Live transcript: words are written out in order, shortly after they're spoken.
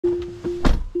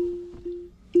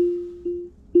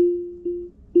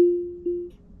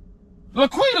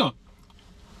Laquita,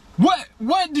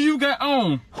 what do you got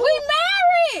on? We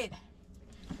married.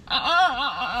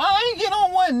 I ain't get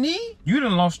on one knee. You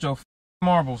done lost your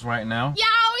marbles right now.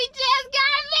 Y'all, we just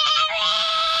got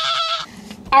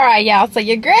married. All right, y'all. So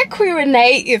your girl Queen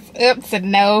Renee is up to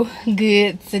no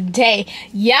good today.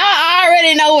 Y'all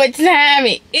already know what time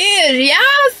it is.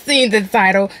 Y'all seen the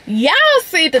title. Y'all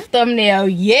see the thumbnail.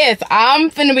 Yes, I'm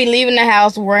finna be leaving the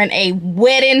house wearing a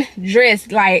wedding dress,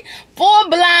 like full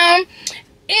blown.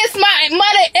 It's my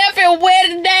mother effing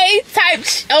wedding day type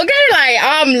okay? Like,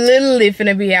 I'm literally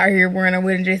finna be out here wearing a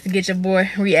wedding dress to get your boy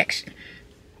reaction.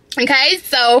 Okay,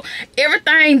 so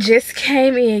everything just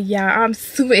came in, y'all. I'm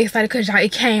super excited because y'all,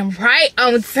 it came right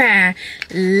on time.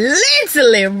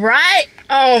 Literally right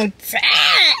on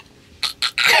time.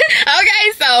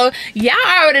 Okay, so y'all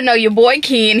already know your boy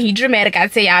Ken. He dramatic. I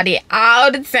tell y'all that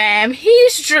all the time.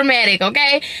 He's dramatic,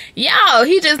 okay? Y'all,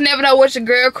 he just never know what your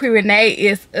girl Queen Renee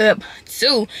is up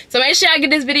to. So make sure y'all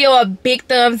give this video a big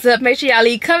thumbs up. Make sure y'all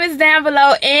leave comments down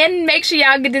below. And make sure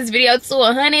y'all get this video to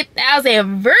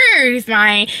 100,000 views,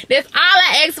 man. That's all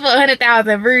I asked for,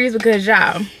 100,000 views, because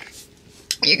y'all,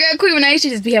 your girl Queen Renee, she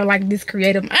just be having like this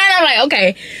creative. And I'm like,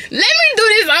 okay, let me do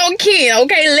this on Ken,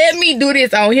 okay? Let me do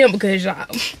this on him, because y'all,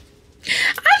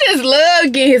 I just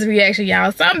love getting his reaction,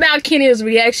 y'all. Something about Kenny's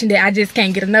reaction that I just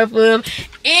can't get enough of.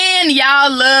 And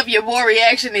y'all love your boy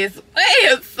reaction as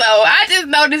well. So I just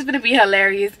know this is gonna be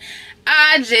hilarious.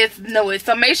 I just know it.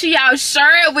 So make sure y'all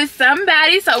share it with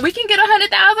somebody so we can get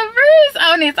 100,000 views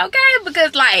on this, okay?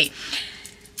 Because like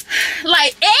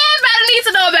everybody needs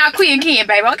to know about qui&ken,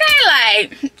 baby, okay?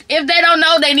 Like, if they don't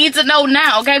know, they need to know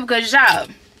now, okay? Because y'all,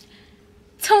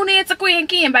 tune in to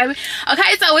qui&ken, baby.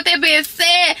 Okay, so with that being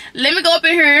said, let me go up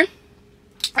in here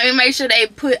and make sure they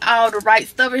put all the right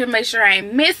stuff in here. Make sure I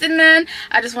ain't missing none.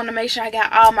 I just want to make sure I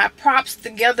got all my props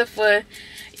together for...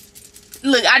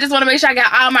 Look, I just want to make sure I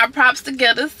got all my props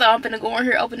together. So I'm gonna go in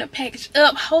here, open the package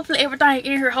up. Hopefully everything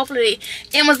in here. Hopefully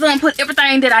Amazon put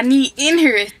everything that I need in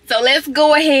here. So let's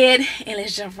go ahead and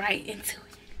let's jump right into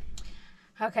it.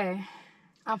 Okay,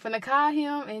 I'm finna call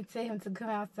him and tell him to come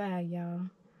outside, y'all.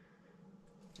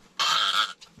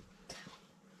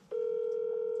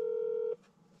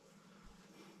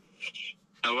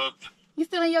 Hello. You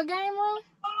still in your game room?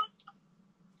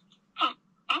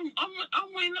 I'm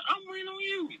waiting on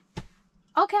you.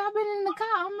 Okay, I've been in the car.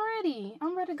 I'm ready.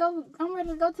 I'm ready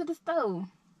to go to the stove.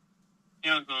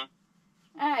 Yeah, okay.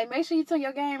 Alright, make sure you turn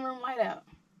your game room light out.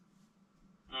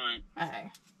 Alright.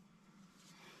 Alright.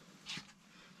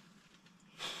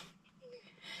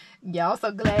 Y'all,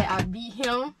 so glad I beat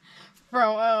him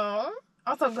from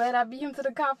I'm so glad I beat him to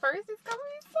the car first. It's gonna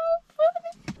be so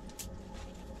funny.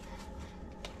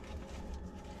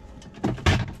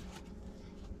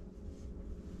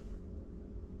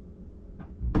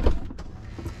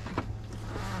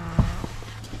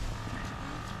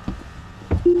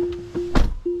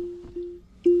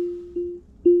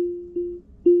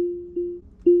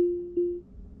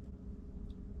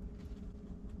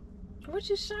 What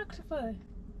you shocked for?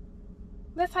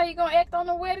 That's how you gonna act on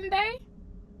the wedding day?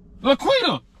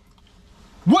 Laquita,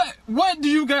 what do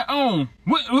you got on?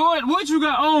 What you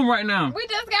got on right now? We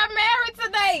just got married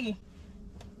today.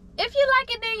 If you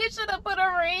like it, then you should have put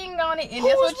a ring on it, and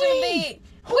that's what you did.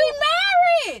 We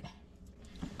married.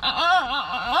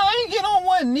 I ain't get on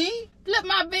one knee. Flip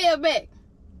my veil back.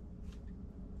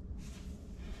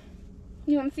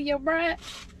 You wanna see your bride?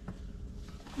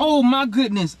 Oh my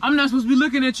goodness, I'm not supposed to be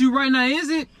looking at you right now, is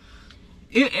it?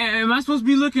 Am I supposed to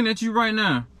be looking at you right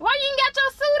now? Why you ain't got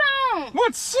your suit on?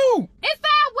 What suit? It's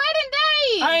our wedding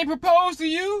day. I ain't proposed to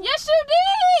you. Yes,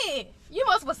 you did. You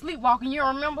must be sleepwalking. You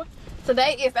don't remember?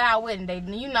 Today is our wedding day.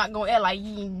 You're not gonna act like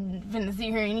you ain't finna sit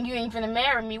here and you ain't finna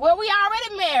marry me. Well, we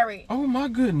already married. Oh my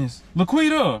goodness,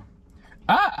 Laquita,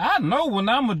 I know when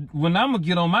I'ma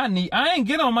get on my knee. I ain't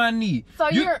get on my knee. So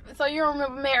you don't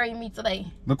remember marrying me today?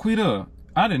 Laquita,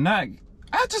 I did not.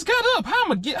 I just got up.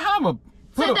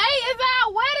 Today is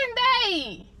our wedding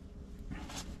day.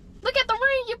 Look at the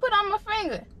ring you put on my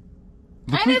finger.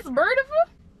 Ain't this beautiful?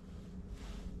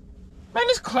 Man,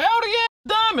 this cloudy ass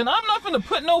diamond. I'm not finna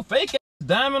put no fake ass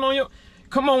diamond on your.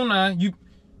 Come on now, you.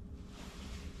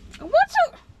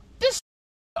 This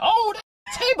old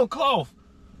tablecloth.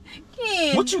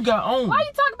 Ken, what you got on? Why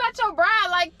you talking about your bride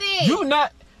like this? You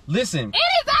not. Listen. It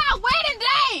is our wedding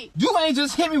day. You ain't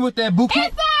just hit me with that bouquet.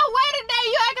 It's our wedding day.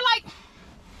 You acting like.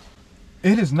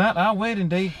 It is not our wedding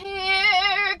day.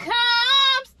 Here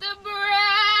comes the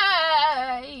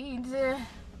bride.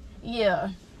 Yeah.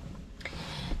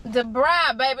 The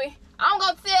bride, baby. I'm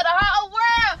gonna tell the whole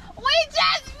world we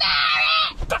just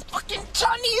married. The fucking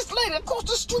Chinese lady across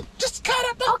the street just got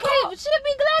out the Okay, car. but she'll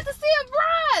be glad to see a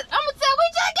bride. I'm gonna tell we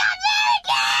just got married,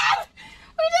 guys.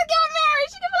 We just got married.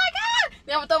 She can be like, ah.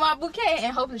 Then I'm gonna throw my bouquet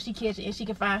and hopefully she catch it and she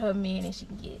can find her man and she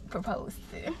can get proposed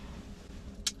to.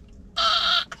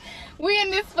 We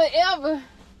in this forever.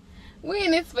 We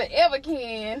in this forever,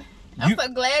 Ken. I'm so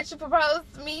glad you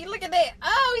proposed to me. Look at that.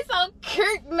 Oh, we so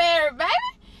cute married, baby.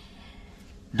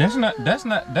 That's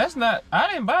not. I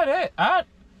didn't buy that.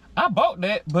 I bought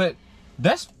that, but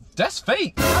that's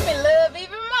fake. I'm in love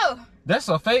even more. That's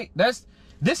a fake. This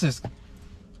is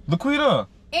Laquita.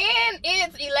 And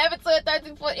it's 11 to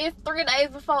 34. It's 3 days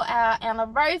before our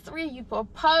anniversary. You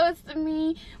proposed to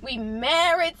me. We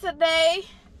married today.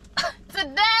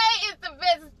 Today is the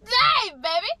best day,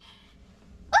 baby.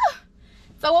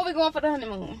 So where we going for the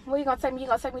honeymoon? Where you gonna take me? You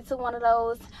gonna take me to one of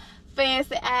those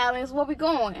fancy islands? Where we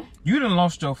going? You done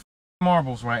lost your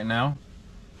marbles right now.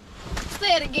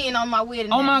 Say it again on my wedding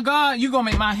day. Oh my God, you gonna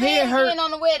make my Say head it hurt. again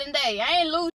on the wedding day. I ain't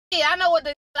lose shit. I know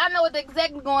what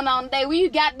exactly going on today. We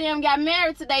goddamn got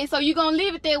married today, so you gonna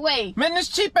leave it that way. Man, this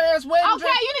cheap ass wedding Okay,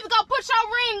 dress. you need to go put your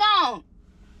ring on.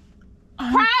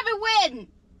 Private wedding.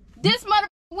 This mother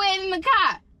wedding in the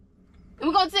car. And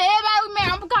we're gonna tell everybody we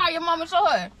married. I'm gonna call your mama, show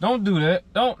her. Don't do that.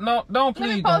 Don't Let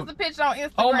please. me post Don't. the picture on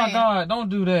Instagram. Oh my God, don't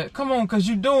do that. Come on, cause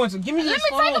you doing so. Give me Let this me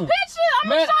phone. take a picture. I'm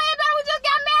Man. gonna show everybody we just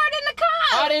got married in the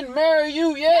car. I didn't marry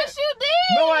you yet. Yes, you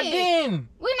did. No, I didn't.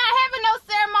 We're not having no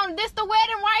ceremony. This the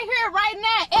wedding right here, right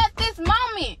now, at this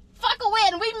moment. Fuck a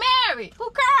wedding. We married. Who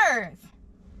cares?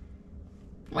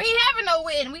 We ain't having no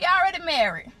wedding. We already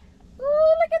married.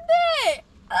 Ooh, look at that.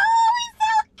 Oh, we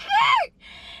so cute.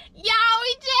 Y'all,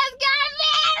 we just got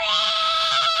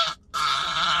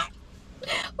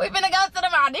married. We finna go to the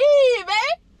Maldives,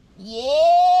 baby.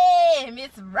 Yeah,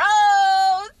 Miss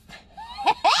Rose.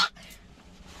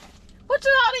 What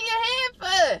you holding your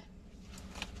hand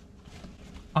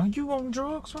for? Are you on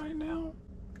drugs right now?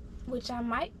 Which I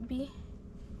might be.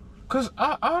 Cause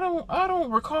I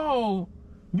don't recall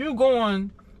you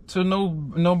going to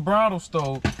no bridal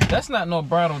store. That's not no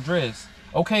bridal dress.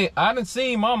 Okay, I done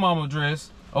seen my mama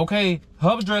dress. Okay,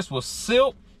 her dress was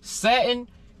silk, satin.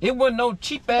 It wasn't no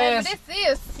cheap ass. Baby, this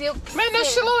is silk. Man, that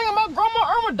shit look like my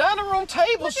grandma Irma dining room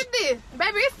table. Look at this.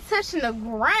 Baby, it's touching the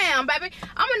ground, baby.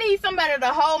 I'm gonna need somebody to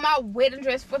hold my wedding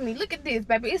dress for me. Look at this,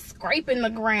 baby. It's scraping the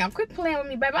ground. Quit playing with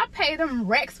me, baby. I paid them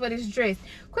racks for this dress.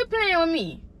 Quit playing with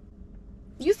me.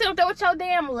 You sit up there with your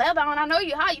damn leather on. I know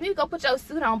you hot. You need to go put your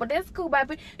suit on, but that's cool,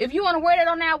 baby. If you want to wear that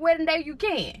on our wedding day, you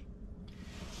can.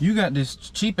 You got this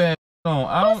cheap ass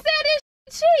on. Who said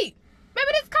this cheap? Baby,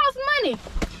 this costs money.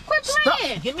 Quit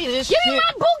playing. Stop. Give me this Give shit. me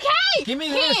my bouquet. Give me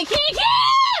this.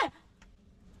 Ken.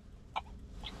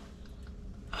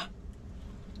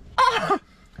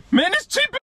 Man, this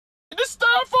cheap. This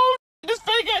styrofoam. This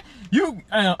fake ass. You.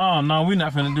 Oh no, we're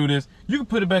not finna do this. You can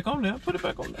put it back on there. Put it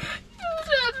back on there. You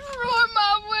just ruined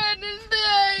my wedding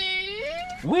day.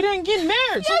 We didn't get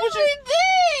married. So Yes, what you? we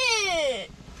did.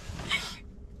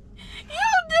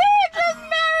 You did just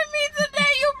marry me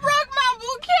today. You broke my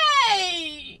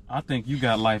bouquet. I think you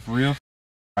got life real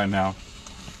right now.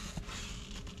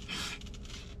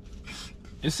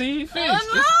 You see, No,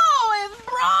 it's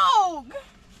broke.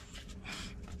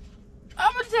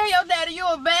 I'm gonna tell your daddy you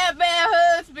a bad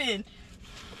husband.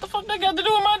 What the fuck that got to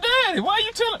do with my daddy? Why are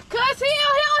you telling? Cause he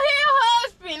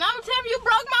husband. I'm gonna tell him you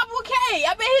broke my bouquet.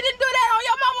 I bet he didn't do that on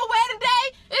your mama wedding day.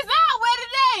 It's our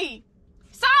wedding day.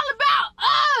 It's all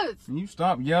about us. Can you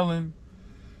stop yelling,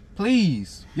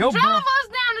 please? Your Drive us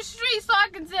down the street so I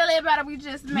can tell everybody we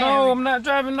just married. No, I'm not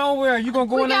driving nowhere. You gonna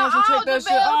go in the house and take that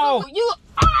shit off? You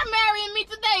are marrying me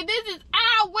today. This is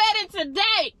our wedding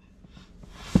today.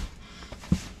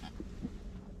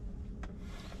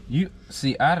 You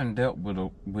see, I done dealt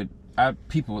with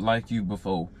people like you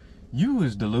before. You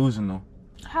is delusional.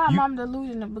 How am I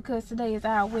delusional because today is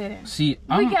our wedding? See,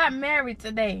 We got married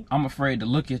today. I'm afraid to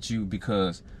look at you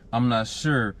because I'm not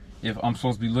sure if I'm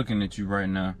supposed to be looking at you right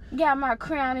now. Got my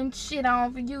crown and shit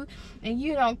on for you, and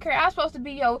you don't care. I'm supposed to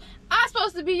be your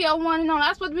one and only.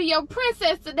 I'm supposed to be your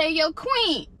princess today, your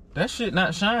queen. That shit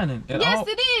not shining at all. Yes,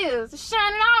 it is. It's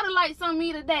shining all the lights on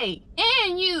me today,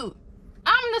 and you.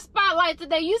 I'm in the spotlight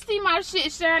today. You see my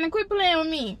shit shining. Quit playing with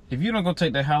me. If you don't go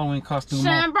take that Halloween costume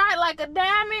Shine off, bright like a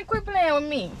diamond. Quit playing with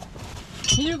me.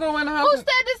 can you go in the house? Who said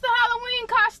this is a Halloween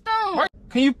costume?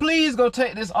 Can you please go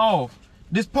take this off?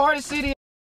 This Party City.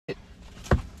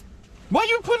 Why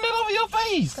you putting it over your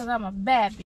face? Because I'm a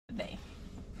bad bitch today.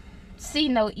 See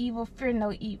no evil, fear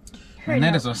no evil. And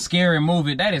that is a scary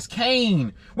movie. That is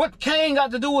Kane. What Kane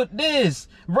got to do with this?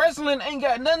 Wrestling ain't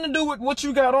got nothing to do with what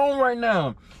you got on right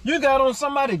now. You got on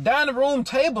somebody's dining room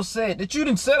table set that you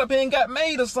didn't set up and got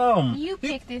made or something. You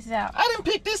picked this out. I didn't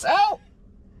pick this out.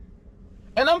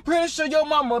 And I'm pretty sure your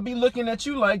mama be looking at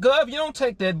you like, Gov, you don't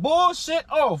take that bullshit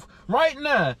off right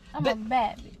now. I'm a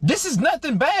bad bitch. This is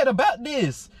nothing bad about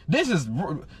this. This is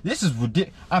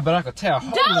ridiculous. I bet I could tell.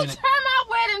 Don't turn my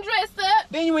wedding dress up.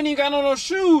 Then you ain't even got on no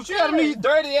shoes. You got these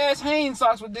dirty ass Hanes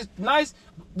socks with this nice.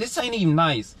 This ain't even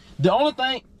nice. The only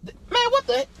thing, man, what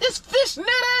the? This fishnet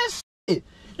ass shit.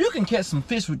 You can catch some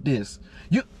fish with this.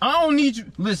 I don't need you.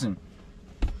 Listen.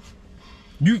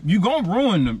 You gonna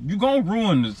ruin them. You gonna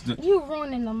ruin this. You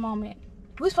ruining the moment.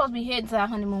 We supposed to be heading to our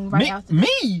honeymoon right after this.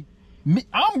 Me?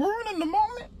 I'm ruining the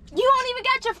moment. You don't even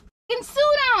got your fucking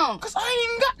suit on. Cause I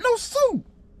ain't got no suit.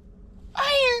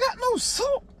 I ain't got no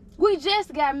suit. We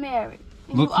just got married.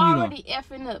 And Look, you already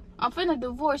effing up. I'm finna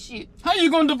divorce you. How you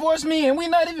gonna divorce me and we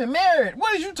not even married?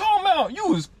 What is you talking about? You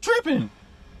was tripping.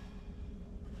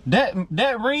 That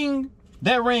ring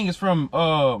is from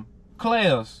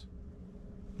Claire's.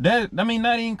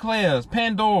 Not even Claire's.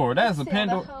 Pandora. That's a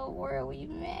Pandora. The whole world we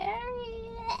married.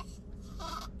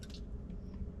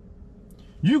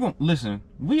 You gonna listen?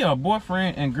 We are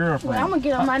boyfriend and girlfriend. Well, I'm gonna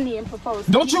get on my knee and propose.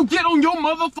 Don't you get on your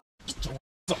motherfucker?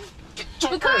 Because you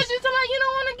talking about you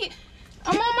don't want to get.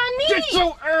 I'm on my knee. Get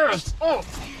your ass up.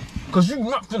 Cause you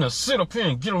not finna sit up here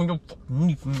and get on your fucking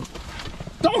knee for me.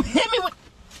 Don't hit me with.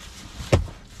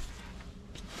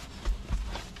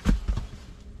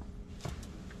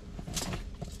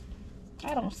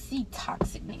 I don't see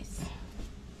toxicness.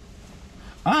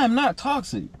 I am not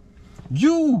toxic.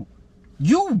 You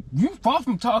far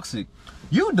from toxic.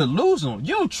 You delusional.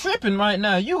 You tripping right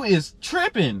now. You is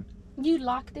tripping. You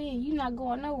locked in. You not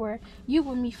going nowhere. You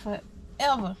with me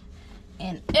forever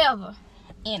and ever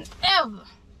and ever.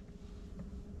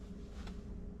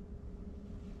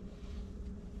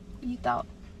 You thought.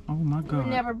 Oh my God.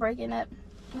 We're never breaking up.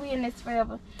 We in this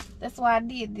forever. That's why I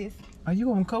did this. Are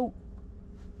you on coke?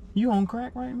 You on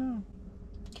crack right now?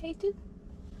 K2?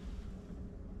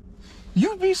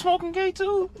 You be smoking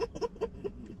K2?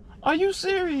 Are you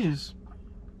serious?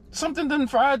 Something done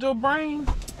fried your brain?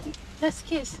 Let's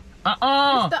kiss. It's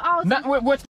the altar. Not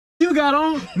what you got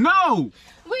on? No.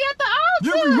 We got the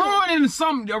altar. You're ruining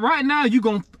something right now. You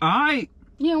gon' alright?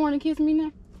 You don't want to kiss me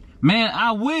now? Man,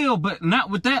 I will, but not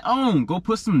with that on. Go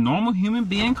put some normal human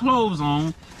being clothes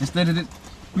on instead of this.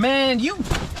 Man,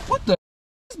 what the?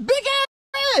 This big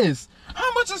ass.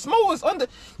 How much is more is under?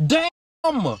 Damn.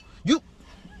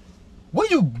 Where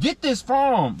you get this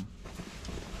from?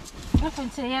 I'm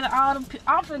finna tell you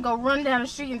I'm finna go run down the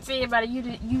street and tell everybody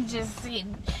you just said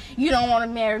you don't want to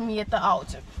marry me at the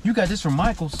altar. You got this from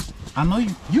Michael's. I know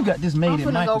you got this made at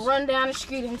Michael's. I'm finna go run down the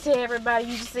street and tell everybody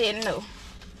you just said no.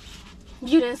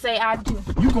 You didn't say I do.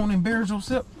 You gonna embarrass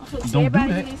yourself? Don't do that.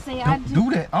 You didn't say I do. Do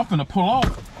that. I'm finna pull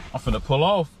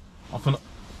off. I'm finna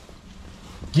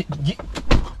get.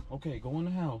 Okay, go in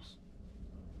the house.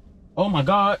 Oh my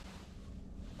God.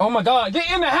 Oh my God. Get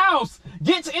in the house.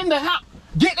 Get in the house.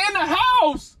 Get in the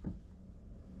house.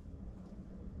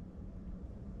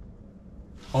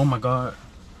 Oh my God.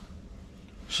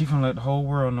 She gonna let the whole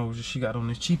world know that she got on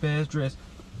this cheap ass dress.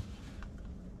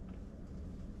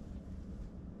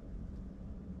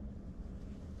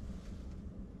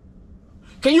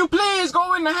 Can you please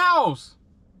go in the house?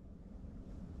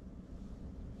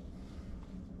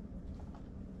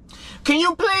 Can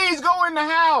you please go in the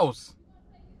house?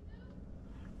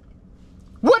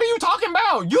 What are you talking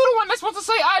about? You the one that's supposed to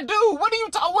say I do. What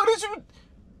is you?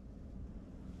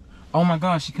 Oh my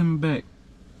God, she coming back.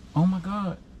 Oh my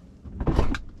God.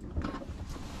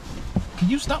 Can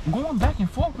you stop going back and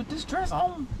forth with this dress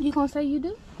on? You gonna say you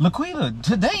do? Laquita,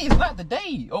 today is not the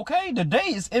day, okay? The day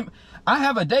is, I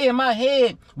have a day in my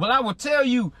head. Well, I will tell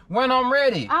you when I'm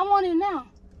ready. I want it now.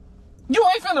 You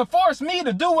ain't finna force me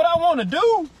to do what I want to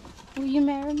do. Will you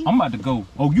marry me? I'm about to go.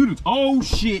 Oh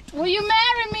shit. Will you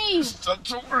marry me? Shut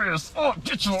your ass up.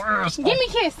 Get your ass up. Give me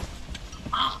a kiss.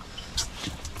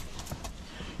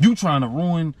 You trying to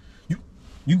ruin,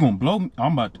 you gonna blow me?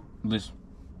 I'm about to, listen.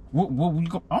 What you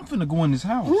go? I'm finna go in this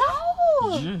house.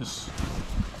 No. Yes.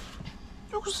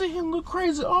 You can sit here and look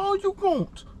crazy all you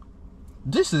want.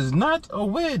 This is not a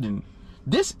wedding.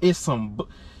 This is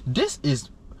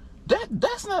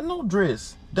that's not no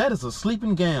dress. That is a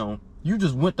sleeping gown. You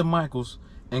just went to Michael's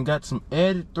and got some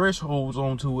added thresholds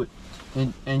onto it,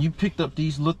 and you picked up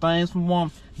these little things from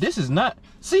Walmart. This is not.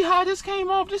 See how this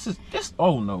came off? This.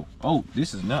 Oh no. Oh,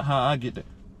 this is not how I get that.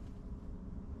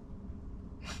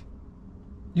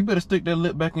 You better stick that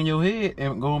lip back in your head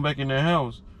and going back in their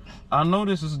house. I know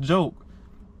this is a joke.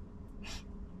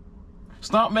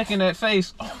 Stop making that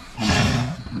face.